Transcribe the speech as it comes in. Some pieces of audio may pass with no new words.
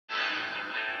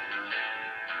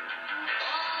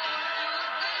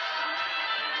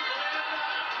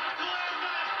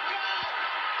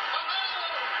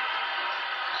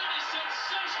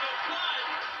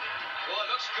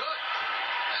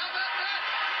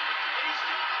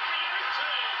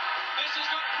This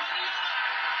has got plenty on it.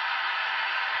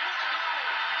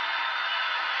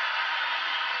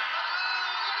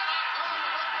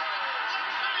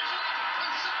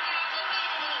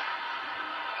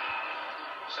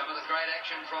 Some of the great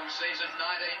action from season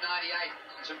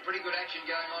 1998. Some pretty good action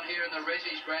going on here in the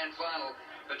Resi's Grand Final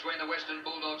between the Western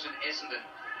Bulldogs and Essendon.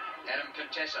 Adam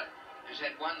Contessa, who's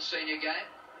had one senior game,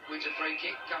 wins a free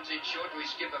kick, comes in short to his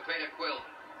skipper Peter Quill.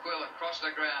 Quill across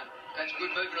the ground. That's good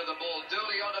movement of the ball.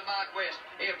 Dooley onto Mark West.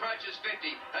 He approaches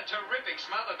 50. A terrific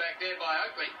smother back there by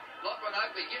Oakley. Lachlan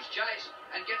Oakley gives chase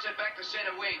and gets it back to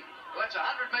centre wing. Well, that's a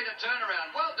 100-metre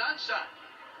turnaround. Well done, son.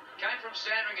 Came from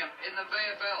Sandringham in the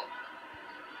VFL.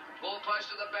 Ball close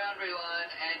to the boundary line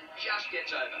and just gets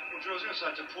over. Well, Drew, I was going to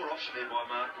say, it's a poor option there by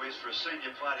Mark West for a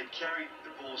senior player to carry the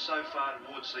ball so far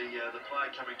towards the player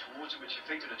coming towards him, which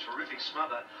effected a terrific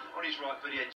smother on his right foot. He had